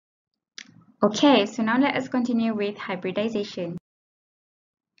Okay, so now let us continue with hybridization.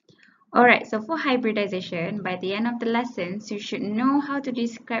 Alright, so for hybridization, by the end of the lessons, you should know how to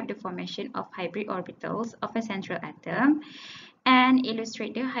describe the formation of hybrid orbitals of a central atom and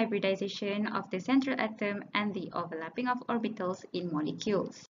illustrate the hybridization of the central atom and the overlapping of orbitals in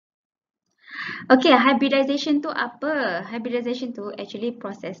molecules. Okay, hybridization tu apa? Hybridization tu actually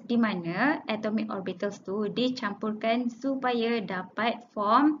proses di mana atomic orbitals tu dicampurkan supaya dapat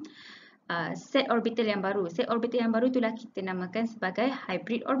form set orbital yang baru. Set orbital yang baru itulah kita namakan sebagai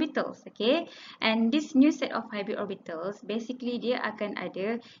hybrid orbitals. Okay, and this new set of hybrid orbitals basically dia akan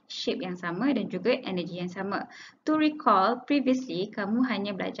ada shape yang sama dan juga energy yang sama. To recall, previously kamu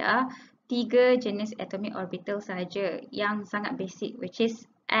hanya belajar 3 jenis atomic orbital sahaja yang sangat basic, which is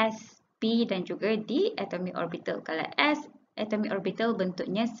S, P dan juga D atomic orbital. Kalau S atomic orbital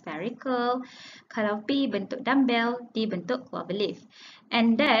bentuknya spherical, kalau P bentuk dumbbell, D bentuk cloverleaf.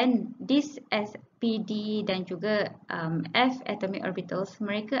 And then this S, P, D dan juga F atomic orbitals,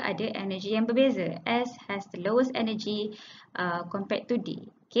 mereka ada energy yang berbeza. S has the lowest energy compared to D.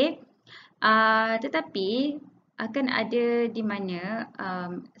 Okay, tetapi akan ada di mana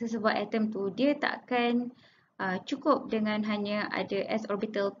sesebuah atom tu dia tak akan cukup dengan hanya ada S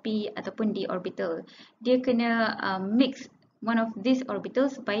orbital, P ataupun D orbital. Dia kena mix one of these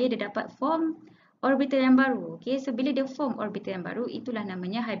orbitals supaya dia dapat form orbital yang baru. Okay, so bila dia form orbital yang baru, itulah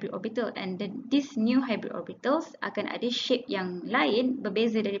namanya hybrid orbital. And then this new hybrid orbitals akan ada shape yang lain,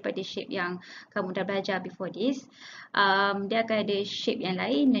 berbeza daripada shape yang kamu dah belajar before this. Dia akan ada shape yang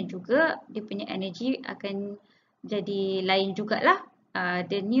lain dan juga dia punya energy akan jadi lain jugalah.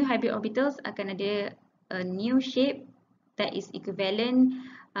 The new hybrid orbitals akan ada a new shape that is equivalent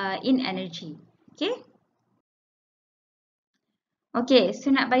in energy. Okay? Okay, so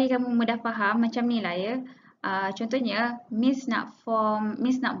nak bagi kamu mudah faham macam ni lah ya. Contohnya, Miss nak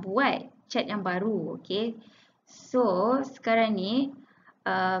buat cat yang baru. Okay? So, sekarang ni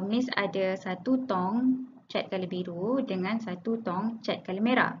Miss ada satu tong cat colour biru dengan satu tong cat colour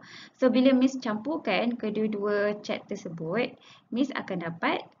merah. So, bila Miss campurkan kedua-dua cat tersebut, Miss akan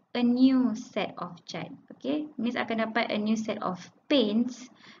dapat a new set of cat. Okay, Miss akan dapat a new set of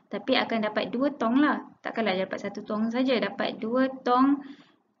paints, tapi akan dapat 2 tong lah. Takkanlah dapat satu tong saja, dapat 2 tong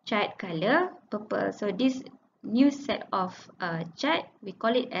cat color purple. So this new set of cat, we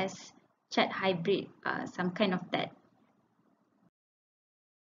call it as cat hybrid, some kind of that.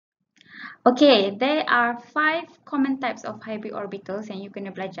 Okay, there are 5 common types of hybrid orbitals yang you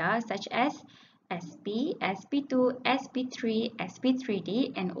kena belajar, such as SP, SP2, SP3,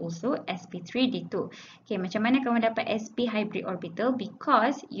 SP3D and also SP3D2. Okay, macam mana kamu dapat SP hybrid orbital?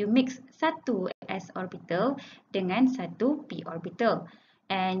 Because you mix satu S orbital dengan satu P orbital.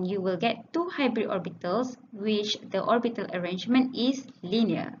 And you will get 2 hybrid orbitals which the orbital arrangement is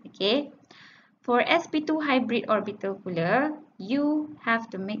linear. Okay. For SP2 hybrid orbital pula, you have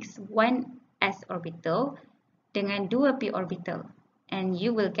to mix 1 S orbital dengan 2 P orbital. And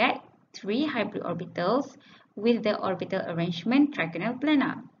you will get 3 hybrid orbitals with the orbital arrangement trigonal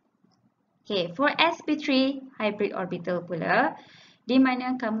planar. Okay, for SP3 hybrid orbital pula, di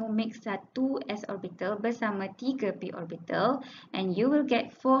mana kamu mix satu S orbital bersama 3 P orbital and you will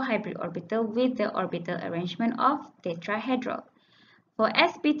get 4 hybrid orbital with the orbital arrangement of tetrahedral. For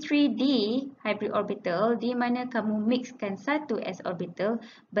SP3D hybrid orbital, di mana kamu mixkan satu S orbital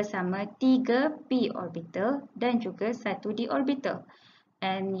bersama 3 P orbital dan juga satu D orbital.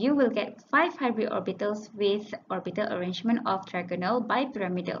 And you will get 5 hybrid orbitals with orbital arrangement of trigonal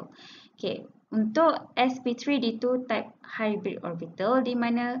bipyramidal. Okay, untuk SP3D2 type hybrid orbital, di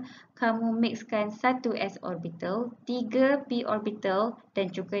mana kamu mixkan satu S orbital, 3 P orbital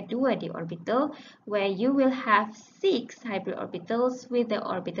dan juga 2 D orbital, where you will have 6 hybrid orbitals with the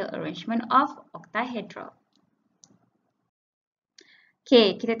orbital arrangement of octahedral.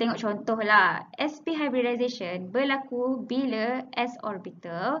 Okay, kita tengok contoh lah. SP hybridization berlaku bila S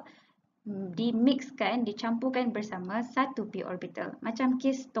orbital dicampurkan bersama satu P orbital. Macam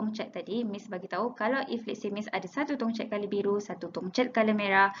kes tong cat tadi, Miss bagi tahu kalau if let's say Miss ada satu tong cat colour biru, satu tong cat colour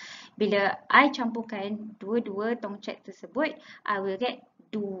merah, bila I campurkan dua-dua tong cat tersebut, I will get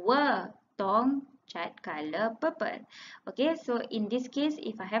 2 tong cat color purple. Okay, so in this case,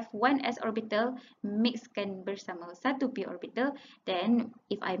 if I have 1 S orbital mixkan bersama satu P orbital, then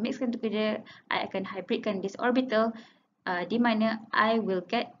if I mixkan together, I akan hybridkan this orbital, di mana I will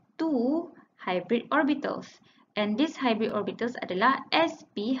get 2 hybrid orbitals. And these hybrid orbitals adalah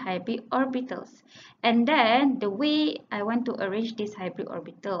SP hybrid orbitals. And then the way I want to arrange these hybrid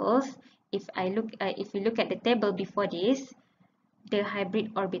orbitals, if you look at the table before this, the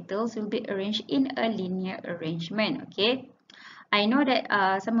hybrid orbitals will be arranged in a linear arrangement. Okay. I know that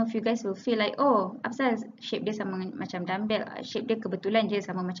some of you guys will feel like, oh, apa shape dia sama macam dumbbell. Shape dia kebetulan je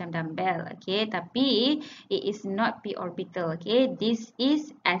sama macam dumbbell. Okay, tapi it is not p orbital. Okay, this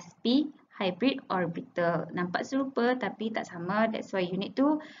is sp hybrid orbital. Nampak serupa tapi tak sama. That's why you need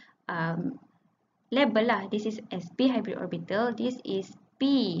to label lah. This is sp hybrid orbital. This is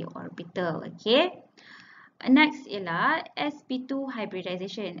p orbital. Okay. Next ialah sp2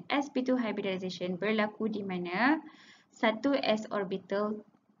 hybridization. sp2 hybridization berlaku di mana satu s orbital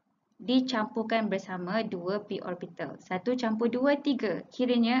dicampurkan bersama dua p orbital. 1 campur 2, 3.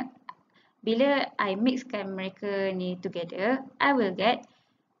 Kiranya bila I mixkan mereka ni together, I will get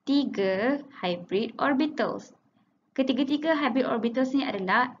 3 hybrid orbitals. Ketiga-tiga hybrid orbitals ni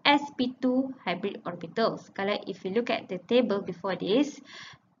adalah sp2 hybrid orbitals. Kalau if you look at the table before this,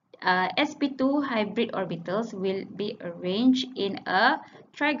 sp2 hybrid orbitals will be arranged in a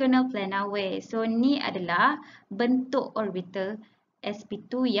trigonal planar way. So ni adalah bentuk orbital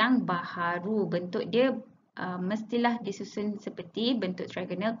sp2 yang baharu. Bentuk dia mestilah disusun seperti bentuk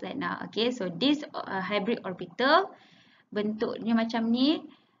trigonal planar. Okay, so this hybrid orbital bentuknya macam ni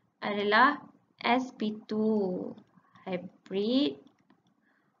adalah sp2 hybrid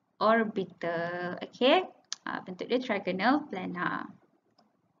orbital. Okay, bentuk dia trigonal planar.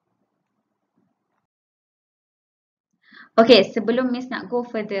 Okay, sebelum Miss nak go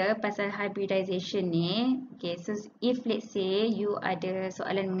further pasal hybridization ni, okay, so if let's say you ada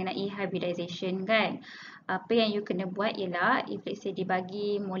soalan mengenai hybridization kan, apa yang you kena buat ialah, if let's say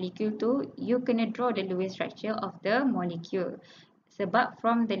dibagi molekul tu, you kena draw the Lewis structure of the molecule. Sebab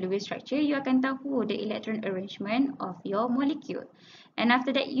from the Lewis structure, you akan tahu the electron arrangement of your molecule. And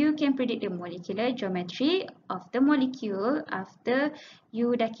after that, you can predict the molecular geometry of the molecule after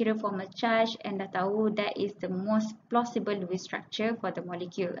you dah kira formal charge and dah tahu that is the most plausible Lewis structure for the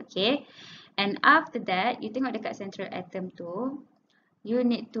molecule. Okay. And after that, you tengok dekat central atom tu, you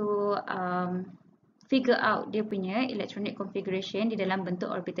need to figure out dia punya electronic configuration di dalam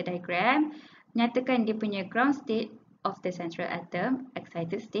bentuk orbital diagram. Nyatakan dia punya ground state of the central atom,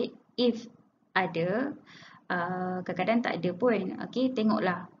 excited state, if ada. Kadang-kadang tak ada pun. Okay,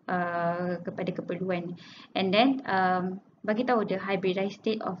 tengoklah kepada keperluan. And then bagi tahu the hybridized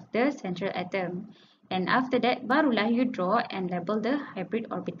state of the central atom. And after that, barulah you draw and label the hybrid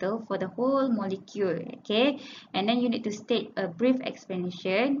orbital for the whole molecule. Okay, and then you need to state a brief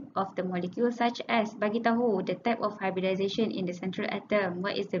explanation of the molecule, such as bagi tahu the type of hybridization in the central atom,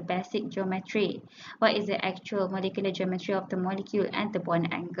 what is the basic geometry, what is the actual molecular geometry of the molecule, and the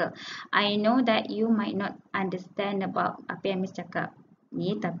bond angle. I know that you might not understand about apa yang Miss cakap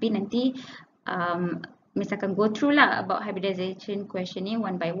ni, tapi nanti Miss akan go through lah about hybridization question ni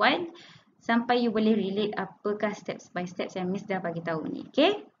one by one, sampai you boleh relate apakah steps by steps yang Miss dah bagi tahu ni.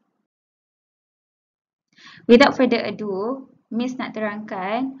 Okay? Without further ado, Miss nak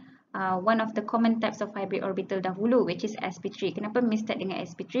terangkan one of the common types of hybrid orbital dahulu, which is sp3. Kenapa Miss start dengan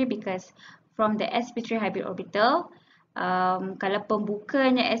sp3? Because from the sp3 hybrid orbital, kalau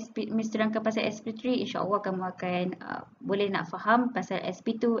pembukanya Miss terangkan pasal sp3, insyaAllah kamu akan boleh nak faham pasal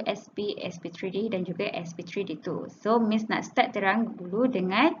sp2, sp3d dan juga sp3d2. So Miss nak start terang dulu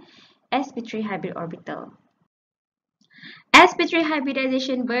dengan sp3 hybrid orbital. sp3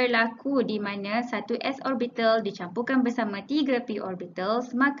 hybridization berlaku di mana satu s orbital dicampurkan bersama 3 p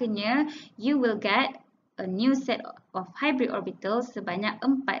orbitals, makanya you will get a new set of hybrid orbitals sebanyak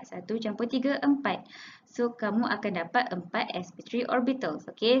 4. 1 campur 3, 4. So kamu akan dapat 4 sp3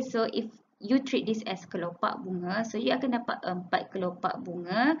 orbitals. Okay, so if you treat this as kelopak bunga, so you akan dapat 4 kelopak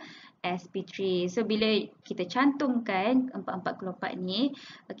bunga sp3. So bila kita cantumkan 4 kelopak ni,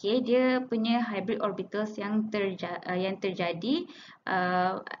 okay, dia punya hybrid orbitals yang terjadi,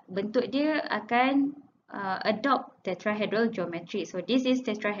 bentuk dia akan adopt tetrahedral geometry. So this is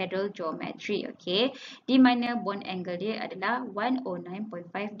tetrahedral geometry, okay, di mana bond angle dia adalah 109.5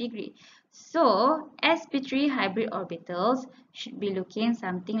 degree. So sp3 hybrid orbitals should be looking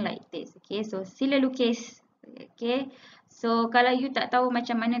something like this. Okay, so sila lukis. Okay, so kalau you tak tahu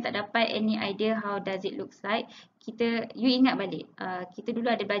macam mana, tak dapat any idea how does it looks like, you ingat balik, kita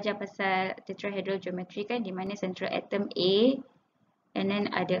dulu ada belajar pasal tetrahedral geometry kan, di mana central atom A and then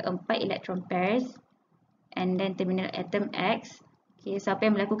ada 4 electron pairs and then terminal atom X. Okay, so apa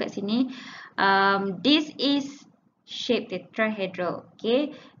yang berlaku kat sini, this is shape tetrahedral.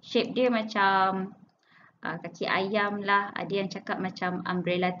 Okay, shape dia macam kaki ayam lah, ada yang cakap macam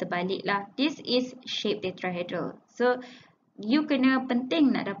umbrella terbalik lah. This is shape tetrahedral. So you kena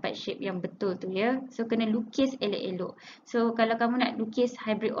penting nak dapat shape yang betul tu ya. So kena lukis elok-elok. So kalau kamu nak lukis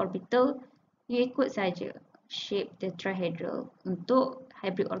hybrid orbital, you ikut saja shape tetrahedral untuk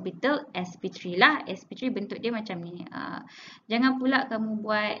hybrid orbital sp3 lah. sp3 bentuk dia macam ni. Jangan pula kamu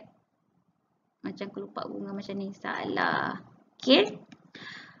buat macam kelopak bunga macam ni. Salah. Okay.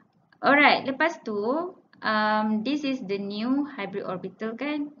 Alright. Lepas tu, this is the new hybrid orbital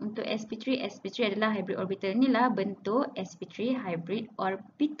kan. Untuk sp3, sp3 adalah hybrid orbital. Inilah bentuk sp3 hybrid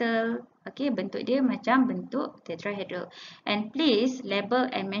orbital. Okay, bentuk dia macam bentuk tetrahedral. And please label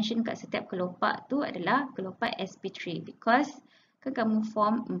and mention kat setiap kelopak tu adalah kelopak sp3 because kan kamu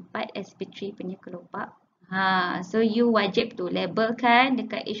form 4 sp3 punya kelopak. So you wajib tu labelkan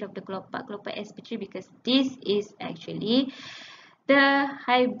dekat each of the kelopak sp3 because this is actually the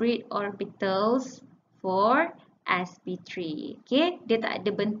hybrid orbitals for sp3. Okay, dia tak ada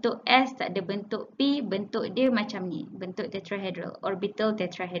bentuk S, tak ada bentuk P, bentuk dia macam ni, bentuk tetrahedral, orbital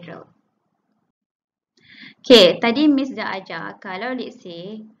tetrahedral. Okay, tadi Miss dah ajar kalau let's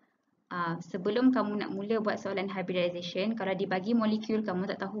say sebelum kamu nak mula buat soalan hybridization, kalau dibagi molekul, kamu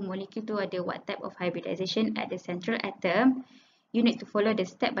tak tahu molekul tu ada what type of hybridization at the central atom, you need to follow the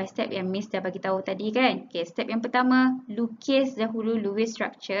step by step yang Miss dah bagi tahu tadi kan. Okay, step yang pertama, lukis dahulu Lewis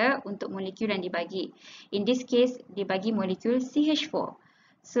structure untuk molekul yang dibagi. In this case, dibagi molekul CH4.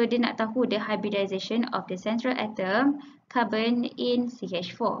 So, dia nak tahu the hybridization of the central atom carbon in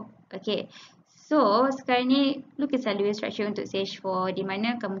CH4. Okay. So, sekarang ni lukislah Lewis structure untuk CH4 di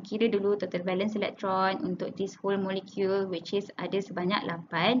mana kamu kira dulu total valence electron untuk this whole molecule which is ada sebanyak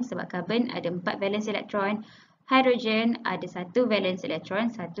 8 sebab carbon ada 4 valence electron, hydrogen ada 1 valence electron,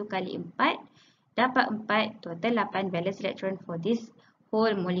 1 kali 4 dapat 4, total 8 valence electron for this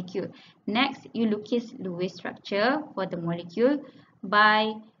whole molecule. Next, you lukis Lewis structure for the molecule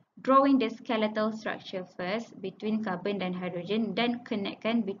by drawing the skeletal structure first between carbon dan hydrogen dan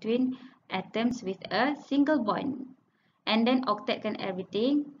connectkan between atoms with a single bond and then octetkan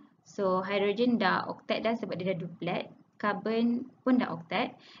everything. So hydrogen dah octet dah sebab dia dah duplet, carbon pun dah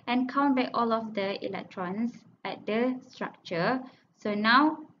octet, and count back all of the electrons at the structure. So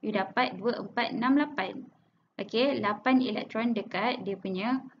now you dapat 2, 4, 6, 8. Okay, 8 elektron dekat dia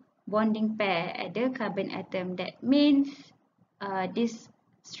punya bonding pair at the carbon atom. That means this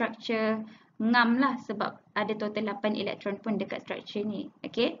structure ngam lah sebab ada total 8 elektron pun dekat structure ni.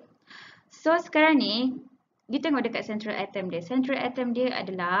 Okay. So sekarang ni, you tengok dekat central atom dia. Central atom dia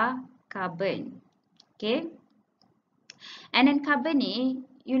adalah carbon. Okay. And then carbon ni,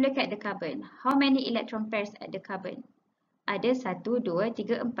 you look at the carbon. How many electron pairs at the carbon? Ada 1, 2,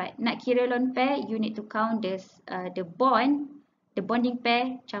 3, 4. Nak kira lone pair, you need to count the bond, the bonding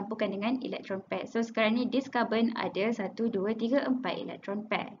pair campurkan dengan electron pair. So sekarang ni, this carbon ada 1, 2, 3, 4 electron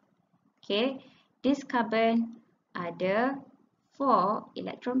pair. Okay. This carbon ada 4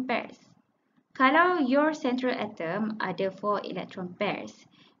 electron pairs. Kalau your central atom ada 4 electron pairs,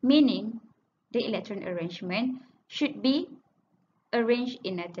 meaning the electron arrangement should be arranged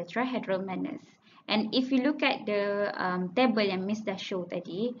in a tetrahedral manner. And if you look at the table yang Miss dah show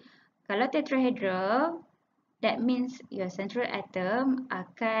tadi, kalau tetrahedral, that means your central atom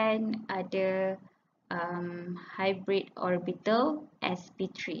akan ada hybrid orbital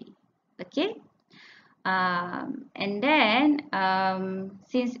sp3. Okay? And then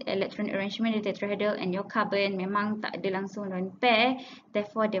since electron arrangement is tetrahedral and your carbon memang tak ada langsung lone pair,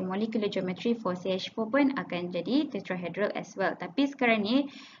 therefore the molecular geometry for CH4 pun akan jadi tetrahedral as well. Tapi sekarang ni,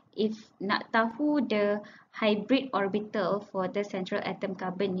 if nak tahu the hybrid orbital for the central atom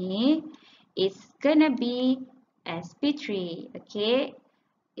carbon ni, it's gonna be sp3. Okay,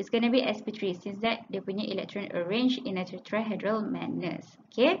 it's gonna be sp3 since that dia punya electron arranged in a tetrahedral manner.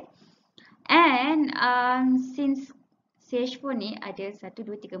 Okay. And since CH4 ni ada 1,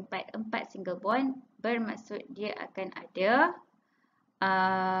 2, 3, 4, 4 single bond, bermaksud dia akan ada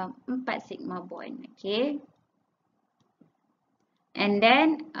 4 sigma bond. Okay. And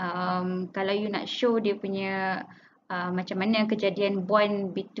then kalau you nak show dia punya macam mana kejadian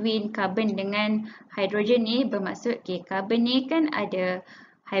bond between carbon dengan hydrogen ni, bermaksud okay, carbon ni kan ada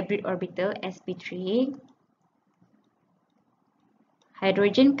hybrid orbital sp3.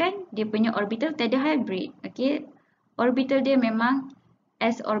 Hydrogen kan dia punya orbital tak ada hybrid. Okay. Orbital dia memang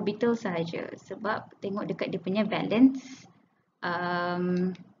s orbital sahaja sebab tengok dekat dia punya valence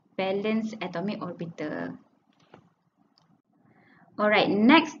atomic orbital. Alright,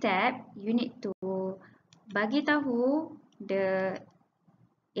 next step, you need to bagi tahu the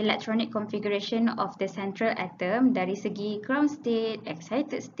electronic configuration of the central atom dari segi ground state,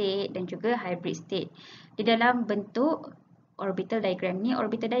 excited state dan juga hybrid state di dalam bentuk orbital diagram ni,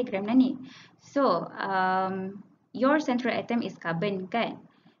 orbital diagram lah ni. So, your central atom is carbon kan?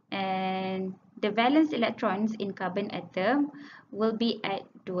 And the valence electrons in carbon atom will be at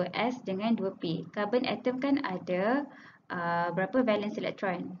 2s dengan 2p. Carbon atom kan ada berapa valence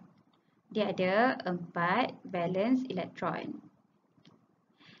elektron? Dia ada 4 valence elektron.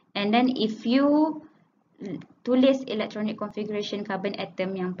 And then if you tulis electronic configuration carbon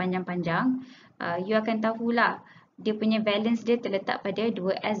atom yang panjang-panjang, you akan tahulah dia punya valence dia terletak pada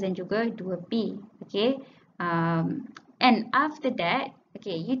 2s dan juga 2p. Okay. And after that,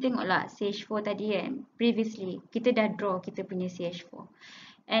 okay, you tengoklah CH4 tadi kan, previously kita dah draw kita punya CH4.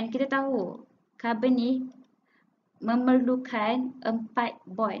 And kita tahu carbon ni memerlukan 4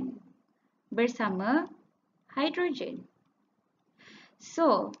 bond bersama hydrogen.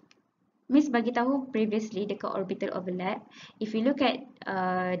 So, Miss bagi tahu previously dekat orbital overlap, if you look at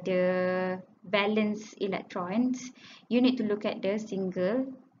the valence electrons, you need to look at the single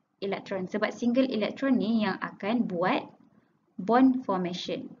electron. Sebab single electron ni yang akan buat bond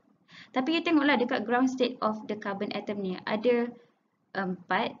formation. Tapi you tengoklah dekat ground state of the carbon atom ni ada 4,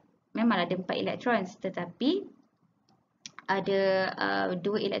 memang ada 4 electrons, tetapi ada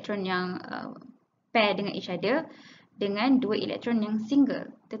 2 elektron yang pair dengan each other dengan 2 elektron yang single.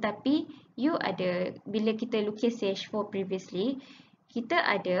 Tetapi you ada, bila kita lukis CH4 previously, kita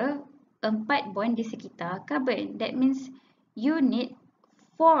ada 4 bond di sekitar carbon. That means you need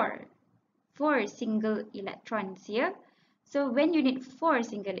 4 single electrons here. So when you need 4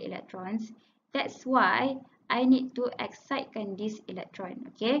 single electrons, that's why I need to excitekan this electron.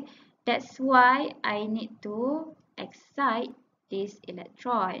 Okay, that's why I need to excite this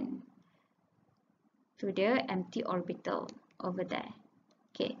electron to the empty orbital over there.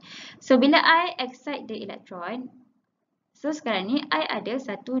 Okay, so bila I excite the electron, so sekarang ni I ada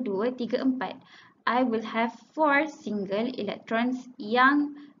 1, 2, 3, 4. I will have 4 single electrons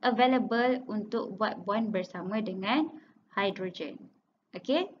yang available untuk buat bond bersama dengan hydrogen.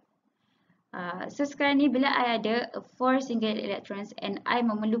 Okay, so sekarang ni bila I ada 4 single electrons and I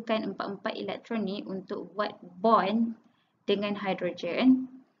memerlukan 4 elektron ni untuk buat bond dengan hydrogen.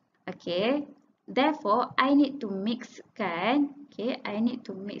 Okay, therefore I need to mixkan, okay, I need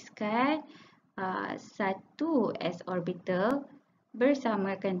to mixkan 1s orbital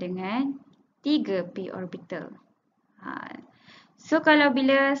bersamakan dengan 3p orbital. So kalau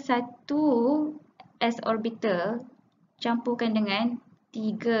bila 1s orbital campurkan dengan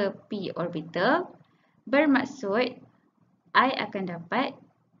 3p orbital, bermaksud I akan dapat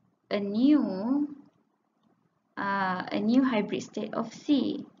a new hybrid state of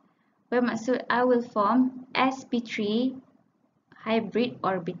C. Bermaksud I will form sp3 hybrid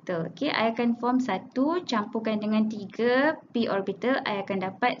orbital. Okay, I akan form 1 campurkan dengan 3p orbital, I akan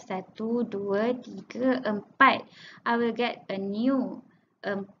dapat 1, 2, 3, 4. I will get a new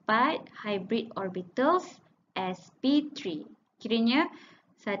 4 hybrid orbitals sp3. Kiranya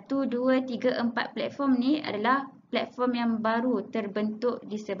 1, 2, 3, 4 platform ni adalah platform yang baru terbentuk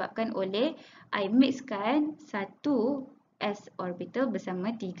disebabkan oleh I mixkan 1s orbital bersama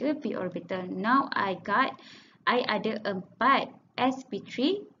 3p orbital. Now I ada 4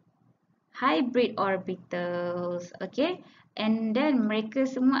 sp3 hybrid orbitals. Okay, and then mereka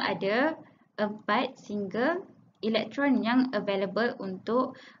semua ada 4 single elektron yang available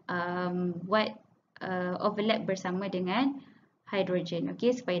untuk buat overlap bersama dengan hydrogen.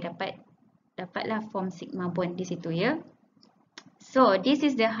 Okay, supaya dapatlah form sigma bond di situ ya. So this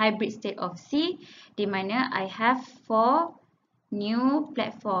is the hybrid state of C, di mana I have 4 new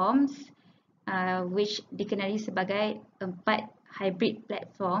platforms which dikenali sebagai 4 hybrid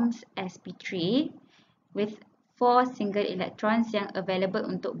platforms sp3 with 4 single electrons yang available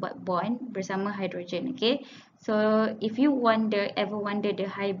untuk buat bond bersama hydrogen. Okay, so if you ever wonder the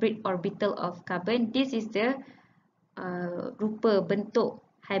hybrid orbital of carbon, this is the rupa bentuk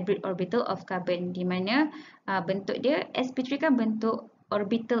hybrid orbital of carbon, di mana bentuk dia sp3 kan bentuk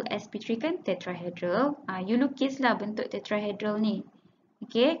orbital sp3 kan tetrahedral. You lukislah bentuk tetrahedral ni.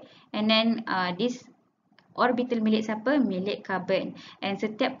 Okay, and then this orbital milik siapa? Milik carbon. And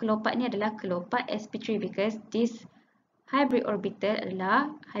setiap kelopak ni adalah kelopak sp3 because this hybrid orbital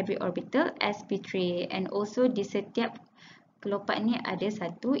adalah hybrid orbital sp3, and also di setiap kelopak ni ada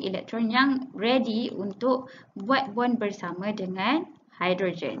 1 elektron yang ready untuk buat bond bersama dengan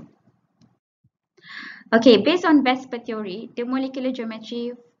hydrogen. Okay, based on Vesper theory, the molecular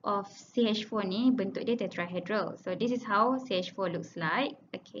geometry of CH4 ni bentuk dia tetrahedral. So this is how CH4 looks like.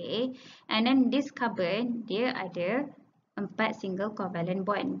 Okay, and then this carbon dia ada 4 single covalent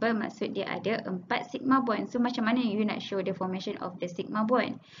bond. Bermaksud dia ada 4 sigma bond. So macam mana you nak show the formation of the sigma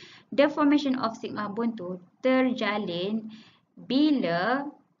bond? The formation of sigma bond tu terjalin bila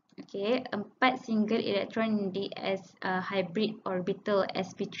okay, 4 single elektron di hybrid orbital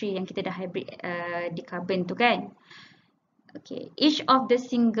sp3 yang kita dah hybrid di carbon tu kan. Okay, each of the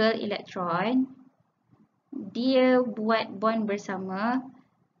single electron dia buat bond bersama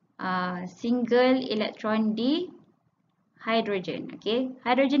single elektron di hydrogen. Okay,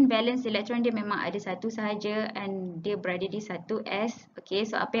 hydrogen valence elektron dia memang ada satu sahaja and dia berada di satu S. Okay,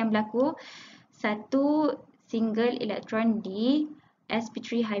 so apa yang berlaku? Satu single elektron di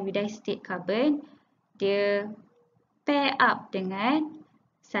sp3 hybridized state carbon, dia pair up dengan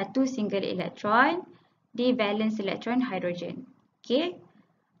satu single elektron di valence elektron hydrogen. Okay,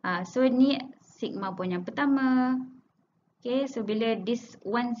 so ni sigma bond yang pertama. Okay, so bila this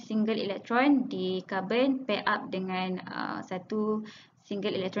one single electron di carbon pair up dengan satu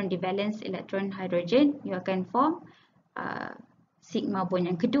single electron di valence electron hydrogen, you akan form sigma bond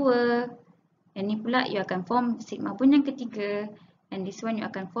yang kedua. Yang ni pula you akan form sigma bond yang ketiga. And this one you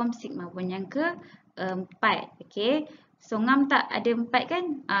akan form sigma bond yang keempat. Okay, so ngam tak ada 4 kan?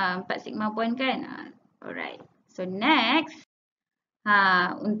 4 sigma bond kan? Alright, so next,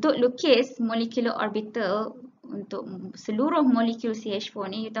 untuk lukis molecular orbital untuk seluruh molekul CH4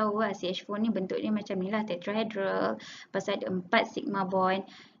 ni, you tahu lah CH4 ni bentuk dia macam ni lah, tetrahedral, pasal ada 4 sigma bond.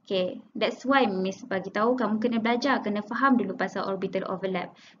 Okay, that's why Miss bagi tahu kamu kena belajar, kena faham dulu pasal orbital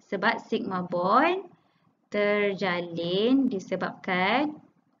overlap. Sebab sigma bond terjalin disebabkan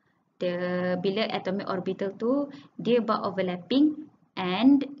bila atomic orbital tu dia buat overlapping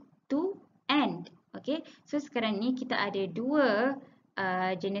end to end. Okay, so sekarang ni kita ada dua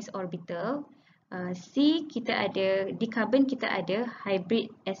jenis orbital. C kita ada, di carbon kita ada hybrid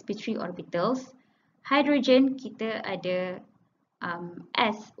sp3 orbitals. Hydrogen kita ada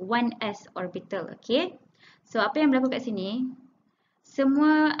S, 1s orbital. Okay, so apa yang berlaku kat sini?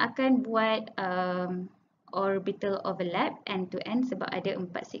 Semua akan buat orbital overlap end to end sebab ada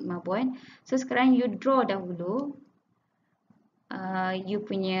 4 sigma bond. So sekarang you draw dahulu you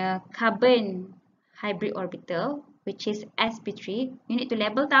punya carbon hybrid orbital, which is sp3. You need to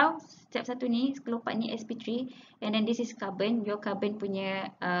label tau. Setiap satu ni, kelopak ni sp3. And then this is carbon. Your carbon punya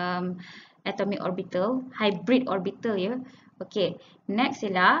atomic orbital. Hybrid orbital ya. Okay. Next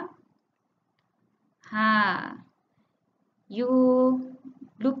ialah you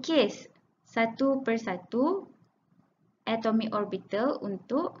lukis satu persatu atomic orbital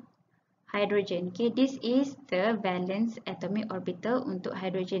untuk hydrogen. Okay. This is the valence atomic orbital untuk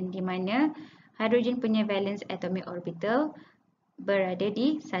hydrogen, di mana hydrogen punya valence atomic orbital berada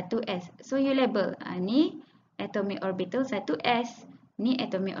di 1s. So you label, ni atomic orbital 1s, ni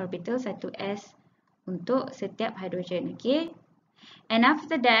atomic orbital 1s untuk setiap hydrogen. Okay. And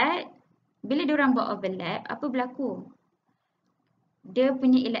after that, bila diorang buat overlap, apa berlaku? Dia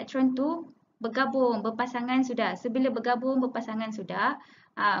punya elektron tu bergabung, berpasangan sudah. So bila bergabung, berpasangan sudah,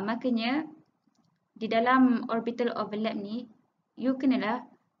 makanya di dalam orbital overlap ni, you kenalah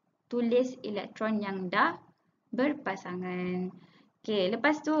tulis elektron yang dah berpasangan. Okay,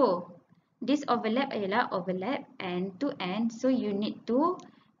 lepas tu, this overlap adalah overlap end to end. So, you need to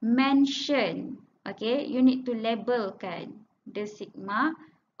mention, okay, you need to labelkan the sigma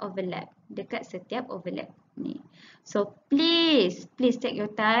overlap dekat setiap overlap ni. So, please take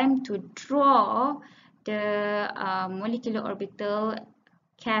your time to draw the molecular orbital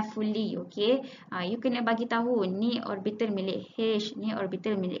carefully, okay. You kena bagi tahu ni orbital milik H, ni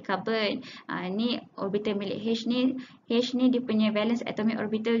orbital milik carbon, ni orbital milik H ni dia punya valence atomic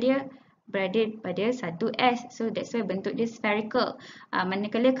orbital dia berada pada 1s. So that's why bentuk dia spherical.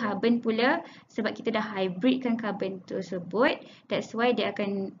 Manakala carbon pula, sebab kita dah hybridkan carbon tersebut, that's why dia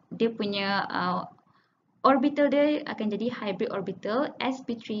punya orbital dia akan jadi hybrid orbital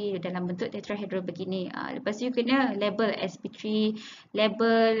sp3 dalam bentuk tetrahedral begini. Lepas tu you kena label sp3,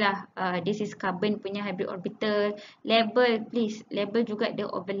 label lah this is carbon punya hybrid orbital, label, please label juga the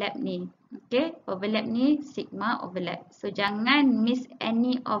overlap ni. Okay, overlap ni sigma overlap. So jangan miss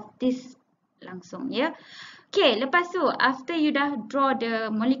any of this langsung ya. Okay, lepas tu after you dah draw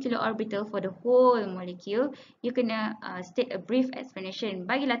the molecular orbital for the whole molecule, you kena state a brief explanation.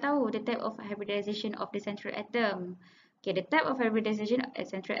 Bagilah tahu the type of hybridization of the central atom. Okay, the type of hybridization of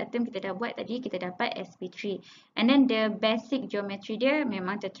central atom kita dah buat tadi, kita dapat sp3. And then the basic geometry dia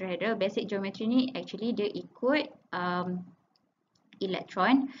memang tetrahedral. Basic geometry ni actually dia ikut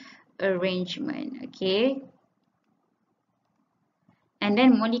electron arrangement. Okay. And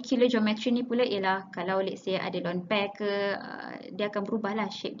then molecular geometry ni pula ialah kalau let's say ada lone pair ke, dia akan berubah lah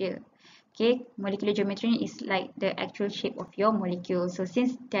shape dia. Okay, molecular geometry ni is like the actual shape of your molecule. So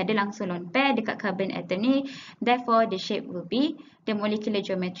since tiada langsung lone pair dekat carbon atom ni, therefore the shape will be, the molecular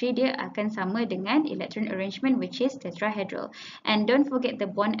geometry dia akan sama dengan electron arrangement which is tetrahedral. And don't forget the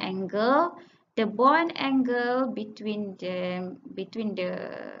bond angle. The bond angle between the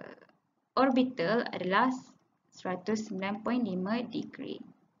orbital adalah 109.5 degree.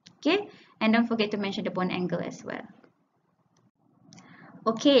 Okay, and don't forget to mention the bond angle as well.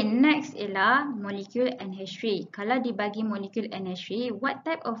 Okay, next ialah molekul NH3. Kalau dibagi molekul NH3, what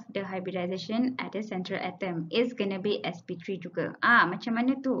type of the hybridization at the central atom is gonna be sp3 juga. Macam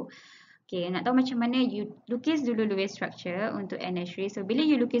mana tu? Okay, nak tahu macam mana, you lukis dulu Lewis structure untuk NH3. So, bila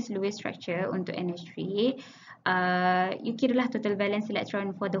you lukis Lewis structure untuk NH3, you kiralah total valence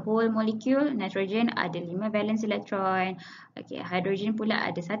electron for the whole molecule. Nitrogen ada 5 valence electron. Okay, hydrogen pula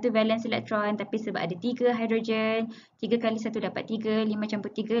ada 1 valence electron. Tapi sebab ada 3 hydrogen, 3 kali 1 dapat 3, 5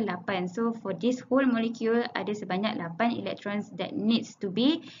 campur 3, 8. So, for this whole molecule, ada sebanyak 8 electrons that needs to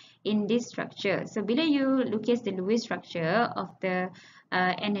be in this structure. So, bila you lukis the Lewis structure of the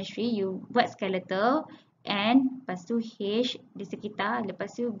NH3, you buat skeletal and lepas tu H di sekitar.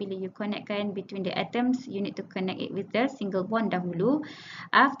 Lepas tu bila you connectkan between the atoms, you need to connect it with the single bond dahulu.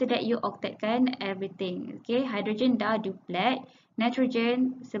 After that you octetkan everything. Okay, hydrogen dah duplet,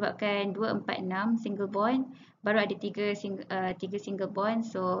 nitrogen sebabkan 2, 4, 6 single bond, baru ada 3 single bond.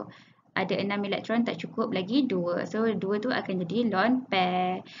 So ada 6 elektron, tak cukup lagi 2. So 2 tu akan jadi lone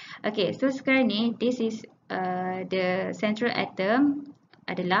pair. Okay, so sekarang ni this is the central atom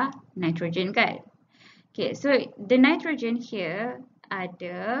adalah nitrogen kan. Okay, so the nitrogen here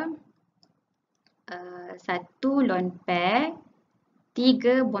ada 1 lone pair,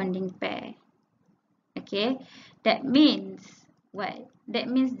 3 bonding pair. Okay, that means what? That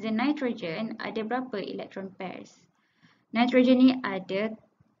means the nitrogen ada berapa electron pairs? Nitrogen ni ada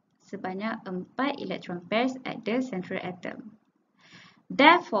sebanyak 4 electron pairs at the central atom.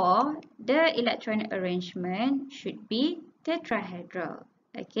 Therefore, the electron arrangement should be tetrahedral.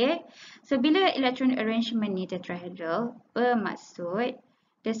 Okay, so bila electron arrangement ni tetrahedral, bermaksud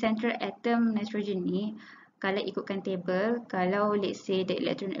the central atom nitrogen ni, kalau ikutkan table, kalau let's say the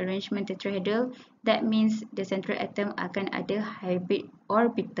electron arrangement tetrahedral, that means the central atom akan ada hybrid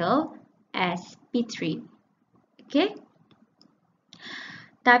orbital sp3. Okay,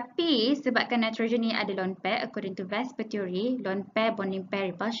 tapi sebabkan nitrogen ni ada lone pair, according to Vesper theory, lone pair bonding pair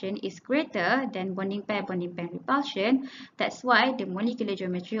repulsion is greater than bonding pair repulsion. That's why the molecular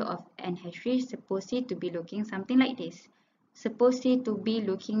geometry of NH3 is supposed to be looking something like this. Supposed to be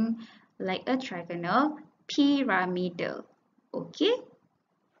looking like a trigonal pyramidal. Okay.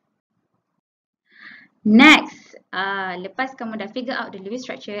 Next, lepas kamu dah figure out the Lewis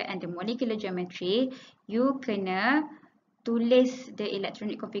structure and the molecular geometry, you kena tulis the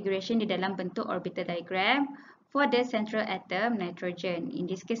electronic configuration di dalam bentuk orbital diagram for the central atom nitrogen. In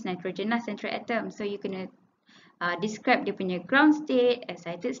this case nitrogen lah central atom. So you kena describe dia punya ground state,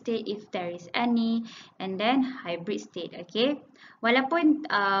 excited state if there is any, and then hybrid state. Okay. Walaupun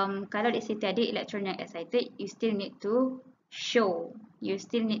kalau let's say tiada elektron yang excited, you still need to show. You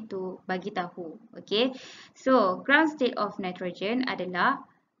still need to bagi tahu. Okay. So ground state of nitrogen adalah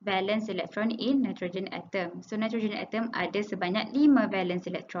valence electron in nitrogen atom. So nitrogen atom ada sebanyak 5 valence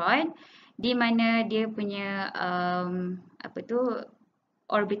electron, di mana dia punya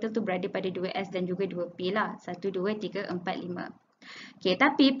orbital tu berada pada 2s dan juga 2p lah. 1, 2, 3, 4, 5. Okay,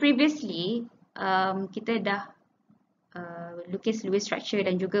 tapi previously kita dah lukis Lewis structure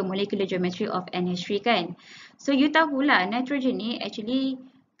dan juga molecular geometry of NH3 kan. So you tahulah nitrogen ni actually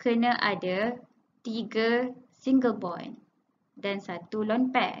kena ada 3 single bond dan 1 lone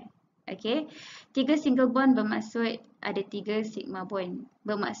pair. Okay, 3 single bond bermaksud ada 3 sigma bond.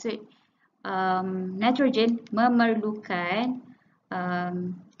 Bermaksud nitrogen memerlukan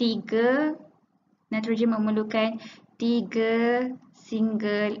 3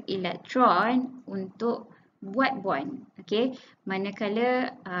 single electron untuk buat bond. Okay,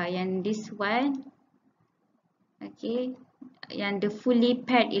 manakala yang this one, okay, yang the fully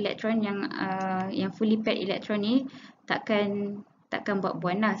paired electron, yang fully paired electron ni takkan buat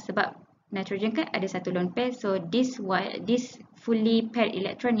bond lah, sebab nitrogen kan ada 1 lone pair. So this fully paired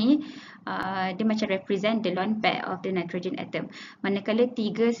electron ni dia macam represent the lone pair of the nitrogen atom. Manakala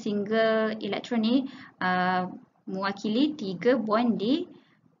 3 single electron ni mewakili 3 bond di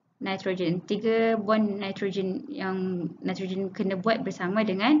nitrogen. 3 bond nitrogen yang nitrogen kena buat bersama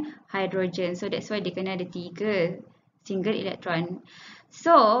dengan hydrogen. So that's why dia kena ada 3 single electron.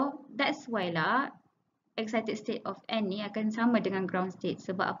 So that's why lah excited state of N ni akan sama dengan ground state.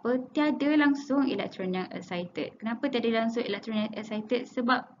 Sebab apa? Tiada langsung elektron yang excited. Kenapa tiada langsung elektron yang excited?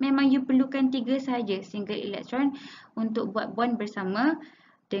 Sebab memang you perlukan 3 sahaja single electron untuk buat bond bersama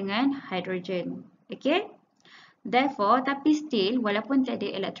dengan hydrogen. Okay? Therefore, tapi still, walaupun tiada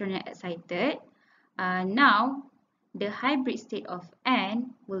elektron yang excited, now the hybrid state of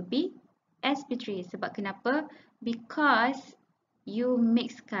N will be sp3. Sebab kenapa? Because you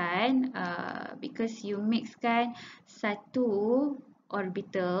mixkan satu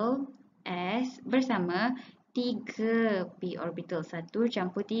orbital S bersama 3 p orbital. 1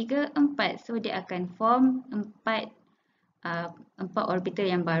 campur 3, 4. So dia akan form 4 orbital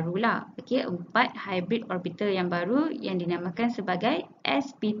yang baru lah. Okey, 4 hybrid orbital yang baru yang dinamakan sebagai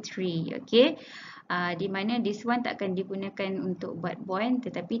sp3. Okey. Di mana this one tak akan digunakan untuk buat bond,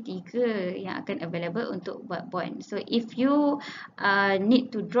 tetapi 3 yang akan available untuk buat bond. So if you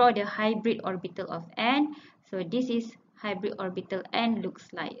need to draw the hybrid orbital of N, so this is hybrid orbital N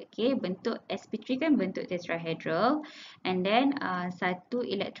looks like. Okay, bentuk sp3 kan bentuk tetrahedral, and then satu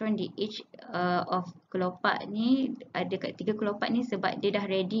elektron di each of kelopak ni, ada kat 3 kelopak ni sebab dia dah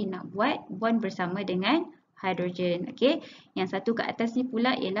ready nak buat bond bersama dengan hidrogen. Okay, yang satu kat atas ni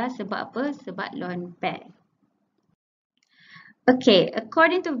pula ialah sebab apa? Sebab lone pair. Okay,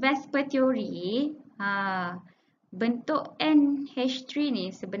 according to Vesper theory, bentuk NH3 ni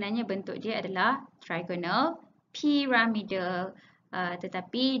sebenarnya bentuk dia adalah trigonal, pyramidal,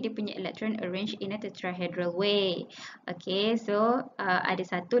 tetapi dia punya electron arrange in a tetrahedral way. Okay, so ada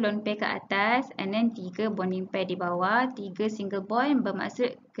satu lone pair kat atas and then 3 bonding pair di bawah, 3 single bond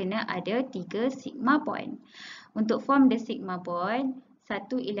bermaksud kena ada 3 sigma bond. Untuk form the sigma bond,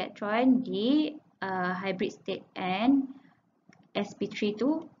 satu elektron di hybrid state N sp3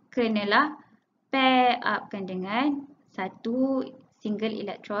 tu kenalah pair upkan dengan satu single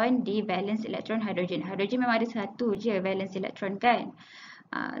elektron di valence elektron hidrogen. Hidrogen memang ada satu je valence elektron kan.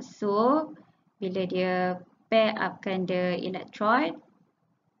 So bila dia pair upkan the elektron,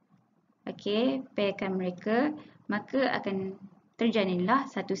 okay, pairkan mereka, maka akan terjalinlah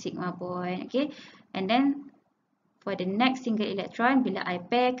satu sigma bond. Okay, and then for the next single electron, bila I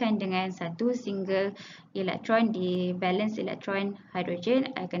pairkan dengan satu single elektron di valence elektron hidrogen,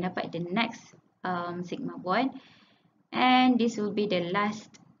 I akan dapat the next sigma bond. And this will be the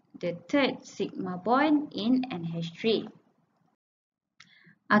third sigma bond in NH3.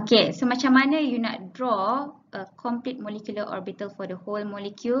 Okay, so macam mana you nak draw a complete molecular orbital for the whole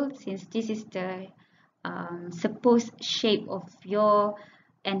molecule, since this is the supposed shape of your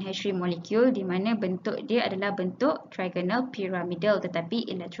NH3 molecule, di mana bentuk dia adalah bentuk trigonal pyramidal,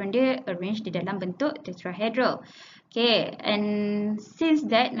 tetapi elektron dia arrange di dalam bentuk tetrahedral. Okay, and since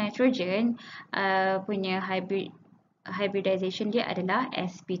that nitrogen punya hybridization dia adalah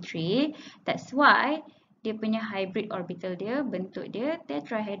sp3, that's why dia punya hybrid orbital dia, bentuk dia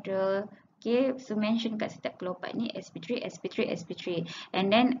tetrahedral. Okay, so mention kat setiap kelopak ni sp3, sp3, sp3. And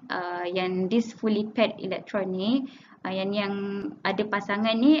then yang this fully paired electron ni, yang ada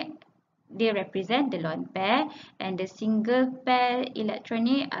pasangan ni, dia represent the lone pair, and the single pair electron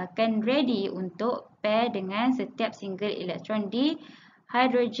ni akan ready untuk pair dengan setiap single electron di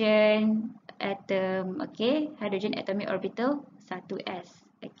hydrogen atom. Okay, hydrogen atomic orbital 1s.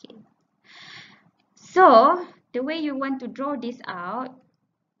 Okay, so the way you want to draw this out,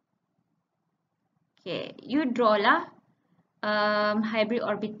 okay, you draw lah hybrid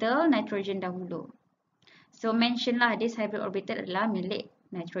orbital nitrogen dahulu. So mention lah this hybrid orbital adalah milik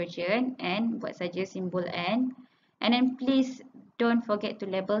nitrogen and buat saja simbol N, and then please don't forget to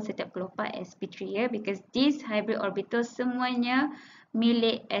label setiap kelopak sp3 ya, because this hybrid orbital semuanya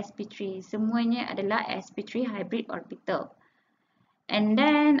milik sp3, semuanya adalah sp3 hybrid orbital. And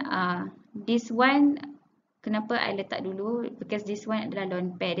then this one, kenapa I letak dulu, because this one adalah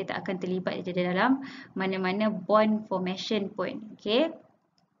lone pair, dia tak akan terlibat di dalam mana-mana bond formation pun. Okay,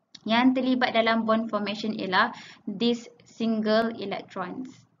 yang terlibat dalam bond formation ialah this single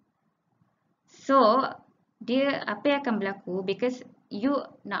electrons. So dia apa yang akan berlaku, because you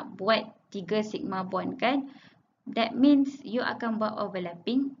nak buat 3 sigma bond kan, that means you akan buat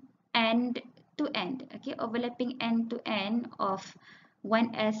overlapping end to end. Okay, overlapping end to end of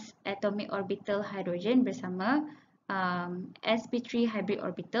 1s atomic orbital hydrogen bersama sp3 hybrid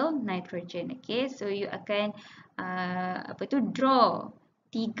orbital nitrogen. Okay, so you akan draw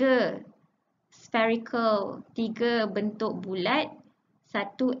 3 spherical, 3 bentuk bulat,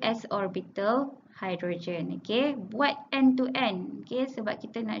 1 s orbital hydrogen. Okay, buat end to end. Okay, sebab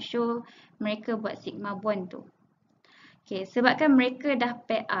kita nak show mereka buat sigma bond tu. Okay, sebabkan mereka dah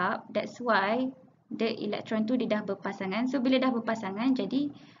pair up, that's why the electron tu dia dah berpasangan. So bila dah berpasangan,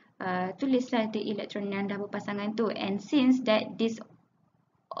 jadi tulislah the electron yang dah berpasangan tu. And since that this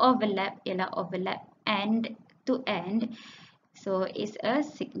overlap ialah overlap end to end, so it's a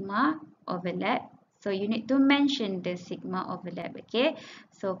sigma overlap. So you need to mention the sigma overlap. Okay,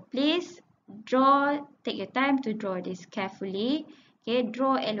 so please take your time to draw this carefully. Okay,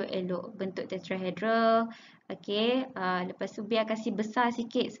 draw elok-elok bentuk tetrahedral. Okay, lepas tu biar kasih besar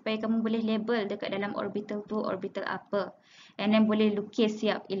sikit supaya kamu boleh label dekat dalam orbital tu orbital apa. And then boleh lukis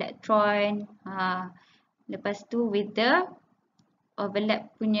siap elektron. Lepas tu with the overlap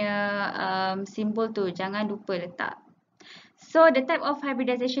punya simbol tu, jangan lupa letak. So the type of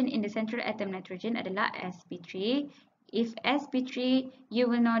hybridization in the central atom nitrogen adalah sp3. If sp3,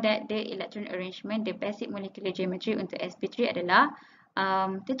 you will know that the electron arrangement, the basic molecular geometry untuk sp3 adalah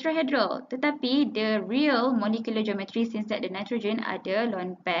tetrahedral. Tetapi the real molecular geometry, since that the nitrogen ada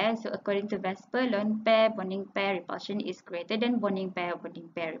lone pair, so according to Vesper, lone pair bonding pair repulsion is greater than bonding pair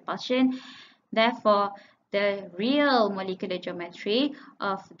repulsion. Therefore, the real molecular geometry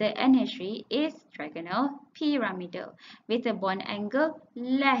of the NH3 is trigonal pyramidal with a bond angle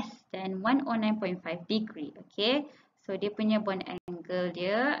less than 109.5 degree. Okay, so dia punya bond angle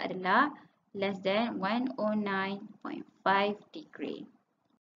dia adalah less than 109.5 degree.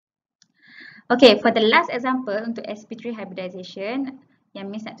 Okay, for the last example untuk sp3 hybridization yang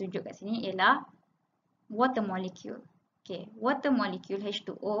Miss nak tunjuk kat sini ialah water molecule. Okay, water molecule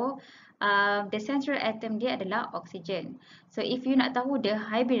H2O, the central atom dia adalah oxygen. So if you nak tahu the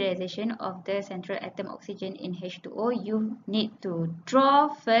hybridization of the central atom oxygen in H2O, you need to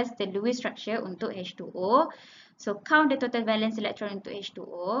draw first the Lewis structure untuk H2O. So count the total valence electron untuk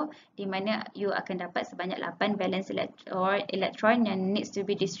H2O, di mana you akan dapat sebanyak 8 valence electron yang needs to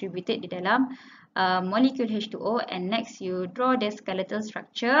be distributed di dalam molecule H2O. And next you draw the skeletal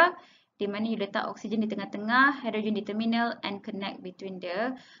structure, di mana you letak oksigen di tengah-tengah, hydrogen di terminal, and connect between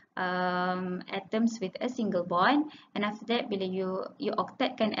the atoms with a single bond. And after that, bila you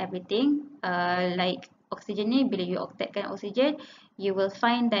octetkan everything, like oksigen ni, bila you octetkan oksigen, you will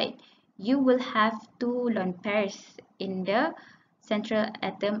find that you will have 2 lone pairs in the central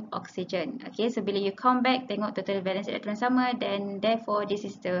atom oxygen. Okay, so bila you count back, tengok total valence electron sama, then therefore this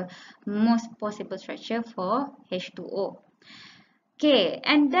is the most possible structure for H2O. Okay,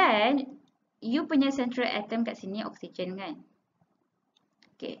 and then you punya central atom kat sini oksigen kan?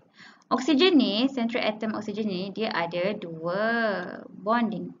 Okay, oksigen ni, central atom oksigen ni dia ada 2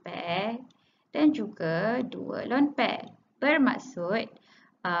 bonding pair dan juga 2 lone pair. Bermaksud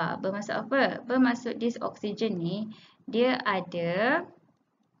apa? Bermaksud this oksigen ni dia ada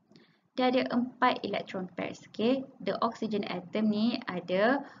 4 electron pairs. Okay, the oxygen atom ni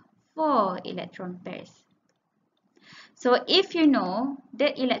ada 4 electron pairs. So if you know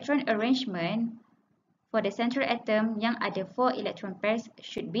the electron arrangement for the central atom yang ada 4 electron pairs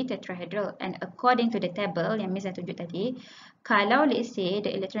should be tetrahedral, and according to the table yang Miss dah tunjuk tadi, kalau let's say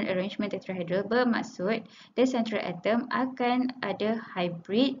the electron arrangement tetrahedral, bermaksud the central atom akan ada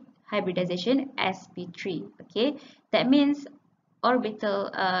hybridization sp3. Okay, that means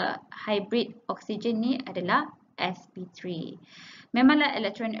orbital hybrid oxygen ni adalah sp3. Memanglah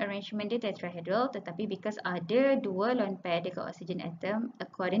electron arrangement dia tetrahedral, tetapi because ada 2 lone pair dekat oxygen atom,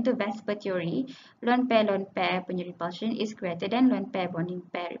 according to Vesper theory, lone pair punya repulsion is greater than lone pair bonding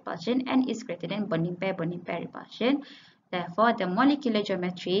pair repulsion and is greater than bonding pair repulsion. Therefore, the molecular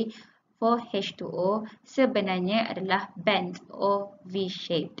geometry for H2O sebenarnya adalah bent or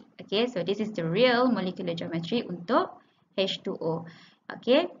V-shaped. Okay, so this is the real molecular geometry untuk H2O.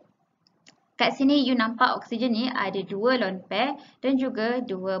 Okay. Kat sini you nampak oksigen ni ada 2 lone pair dan juga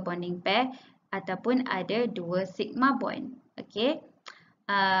 2 bonding pair ataupun ada 2 sigma bond. Okay.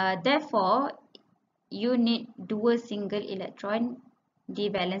 Therefore, you need 2 single electron di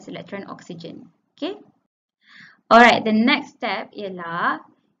valence electron oksigen. Okay. Alright, the next step ialah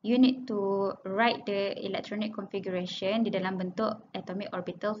you need to write the electronic configuration di dalam bentuk atomic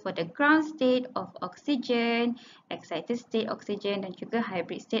orbital for the ground state of oxygen, excited state oxygen dan juga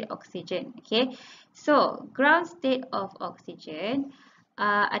hybrid state oxygen. Okay, so ground state of oxygen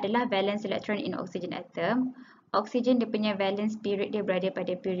adalah valence electron in oxygen atom. Oxygen dia punya valence period dia berada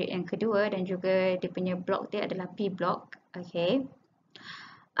pada period yang kedua dan juga dia punya block dia adalah P block. Okay,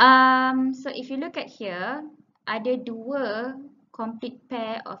 so if you look at here, ada 2 complete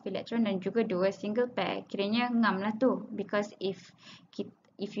pair of electron dan juga 2 single pair. Kiranya ngam lah tu, because if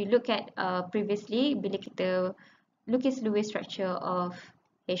you look at previously, bila kita lukis Lewis structure of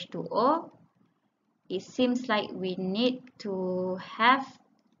H2O, it seems like we need to have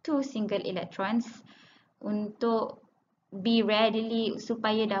 2 single electrons untuk be readily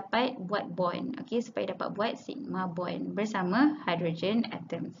supaya dapat buat bond. Okay, supaya dapat buat sigma bond bersama hydrogen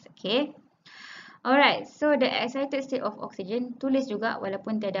atoms. Okay. Alright, so the excited state of oxygen, tulis juga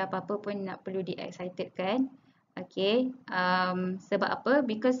walaupun tiada apa-apa pun nak perlu di-excited kan. Okay, sebab apa?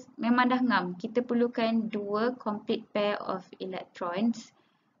 Because memang dah ngam, kita perlukan 2 complete pair of electrons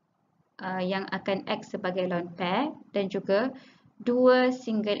yang akan act sebagai lone pair dan juga 2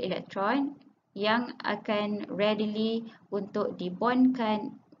 single electron yang akan readily untuk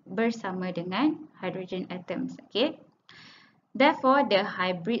dibondkan bersama dengan hydrogen atoms. Okay. Therefore, the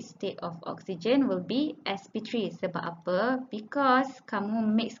hybrid state of oxygen will be sp3. Sebab apa? Because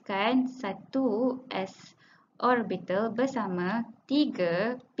kamu mixkan satu s orbital bersama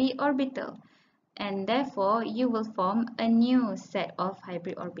 3 p orbital. And therefore, you will form a new set of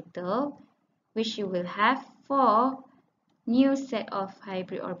hybrid orbital, which you will have 4 new set of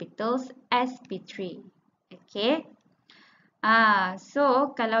hybrid orbitals sp3. Okay.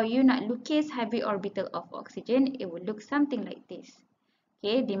 So kalau you nak lukis hybrid orbital of oxygen, it will look something like this.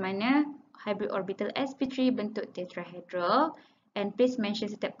 Okay, di mana hybrid orbital sp3 bentuk tetrahedral, and please mention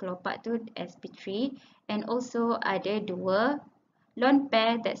setiap kelopak tu sp3, and also ada dua lone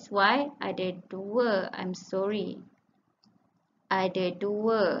pair. That's why ada dua. Ada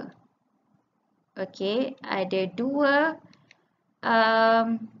dua. Okay, ada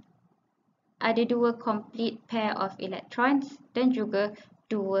dua complete pair of electrons dan juga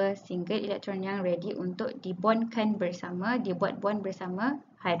dua single elektron yang ready untuk dibondkan bersama, dibuat bond bersama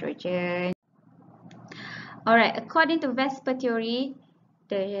hidrogen. Alright, according to Vesper theory,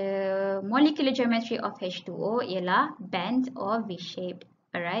 the molecular geometry of H2O ialah bent or V-shaped.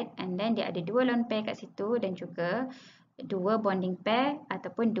 Alright, and then dia ada dua lone pair kat situ dan juga dua bonding pair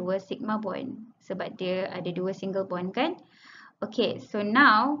ataupun dua sigma bond. Sebab dia ada dua single bond kan? Okay, so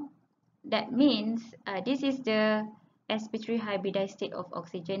now that means this is the sp3 hybridized state of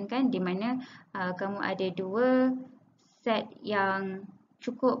oxygen kan, di mana kamu ada dua set yang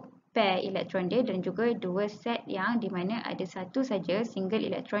cukup pair elektron dia dan juga dua set yang di mana ada satu saja single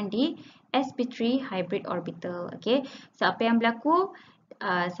elektron di sp3 hybrid orbital. Okay, so apa yang berlaku?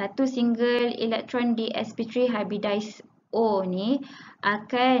 Satu single elektron di sp3 hybridized O ni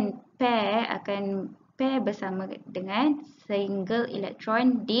akan pair bersama dengan single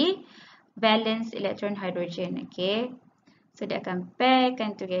elektron di valence electron hydrogen. Okay, so dia akan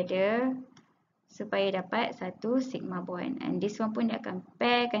pairkan together supaya dapat satu sigma bond, and this one pun dia akan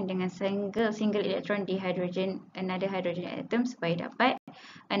pairkan dengan single electron di hydrogen, another hydrogen atom supaya dapat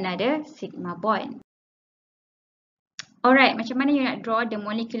another sigma bond. Alright, macam mana you nak draw the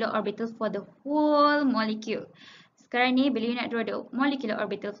molecular orbitals for the whole molecule? Sekarang ni bila you nak draw the molecular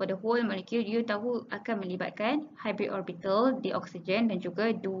orbital for the whole molecule, you tahu akan melibatkan hybrid orbital di oksigen dan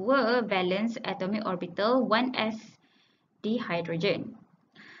juga dua valence atomic orbital 1s di hydrogen.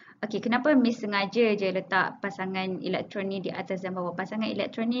 Okey, kenapa Miss sengaja je letak pasangan elektron ni di atas dan bawah? Pasangan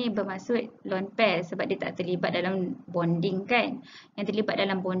elektron ni bermaksud lone pair sebab dia tak terlibat dalam bonding kan. Yang terlibat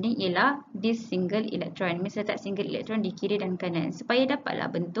dalam bonding ialah this single electron. Miss letak single electron di kiri dan kanan supaya dapatlah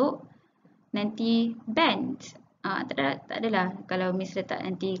bentuk nanti band. Tak adalah kalau Miss letak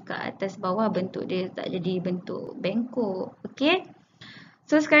nanti ke atas bawah bentuk dia tak jadi bentuk bengkok. Okay.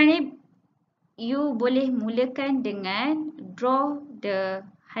 So sekarang ni you boleh mulakan dengan draw the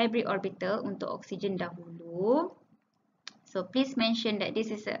hybrid orbital untuk oksigen dahulu. So please mention that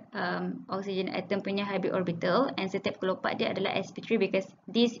this is a oxygen atom punya hybrid orbital and setiap kelopak dia adalah sp3 because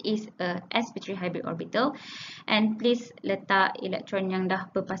this is a sp3 hybrid orbital, and please letak elektron yang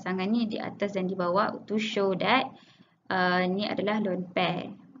dah berpasangan ni di atas dan di bawah to show that ni adalah lone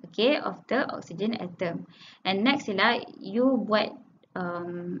pair, okay, of the oxygen atom. And next ialah you buat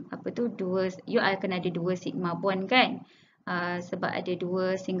you akan ada dua sigma bond kan. Sebab ada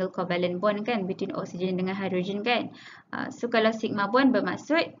dua single covalent bond kan between oxygen dengan hydrogen kan. So kalau sigma bond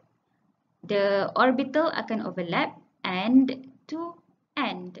bermaksud the orbital akan overlap end to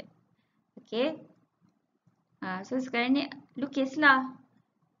end. Okay. So sekarang ni lukislah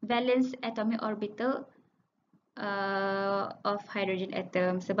valence atomic orbital of hydrogen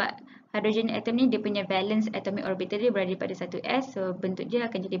atom. Sebab hydrogen atom ni dia punya valence atomic orbital dia berada pada 1s, so bentuk dia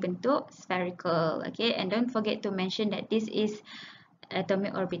akan jadi bentuk spherical. Okay, and don't forget to mention that this is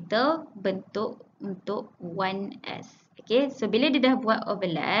atomic orbital bentuk untuk 1s. Okay, so bila dia dah buat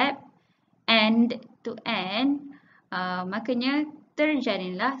overlap end to end, makanya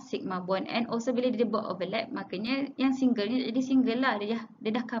terjalinlah sigma bond, and also bila dia buat overlap makanya yang single ni jadi single lah, dia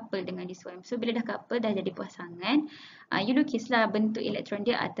dah couple dengan this one. So bila dah couple dah jadi pasangan, you lukislah bentuk elektron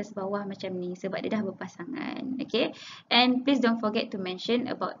dia atas bawah macam ni sebab dia dah berpasangan. Okay, and please don't forget to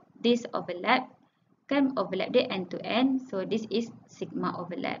mention about this overlap kan, overlap dia end to end, so this is sigma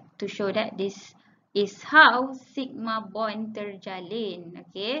overlap to show that this is how sigma bond terjalin,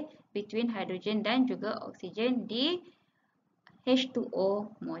 okay, between hydrogen dan juga oksigen di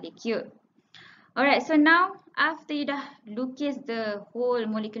H2O molecule. Alright, so now after you dah lukis the whole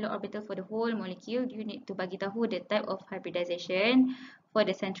molecular orbital for the whole molecule, you need to bagi tahu the type of hybridization for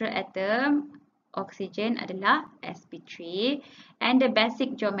the central atom. Oxygen adalah sp3 and the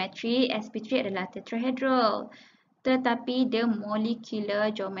basic geometry sp3 adalah tetrahedral. Tetapi the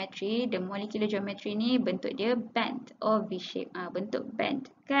molecular geometry ni bentuk dia bent or V-shape. Bentuk bent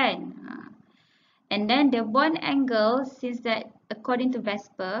kan. And then the bond angle, since that according to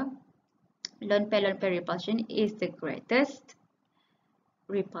Vesper, lone pair repulsion is the greatest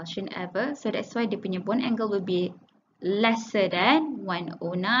repulsion ever. So that's why the punya bond angle will be lesser than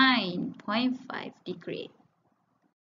 109.5 degree.